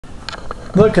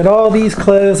Look at all these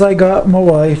clothes I got my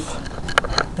wife.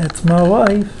 That's my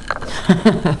wife.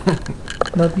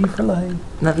 Love you for life.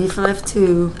 Love you for life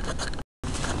too.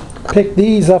 Pick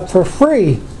these up for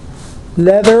free.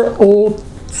 Leather old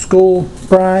school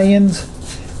Brian's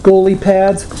goalie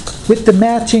pads with the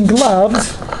matching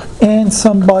gloves and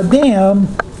some Badam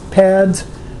pads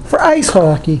for ice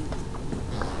hockey.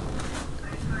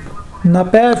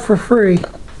 Not bad for free.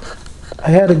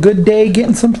 I had a good day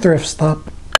getting some thrift stuff.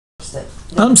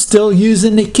 I'm still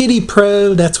using the Kidi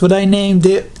Pro. That's what I named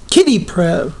it. Kidi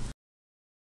Pro.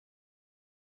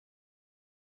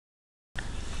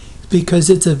 Because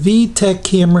it's a VTech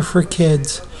camera for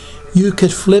kids. You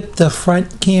could flip the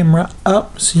front camera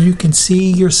up so you can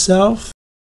see yourself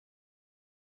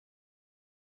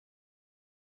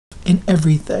and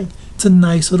everything. It's a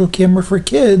nice little camera for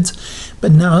kids,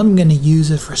 but now I'm going to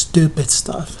use it for stupid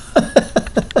stuff.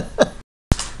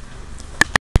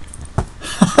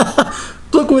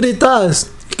 Look what it does.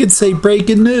 You could say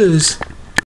breaking news.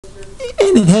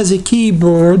 And it has a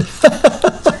keyboard.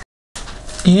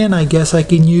 And I guess I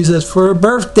can use it for a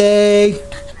birthday.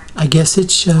 I guess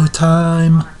it's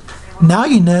showtime. Now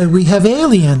you know we have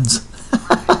aliens.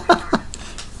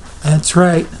 That's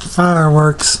right,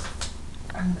 fireworks.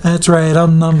 That's right,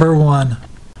 I'm number one.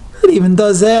 It even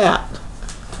does that.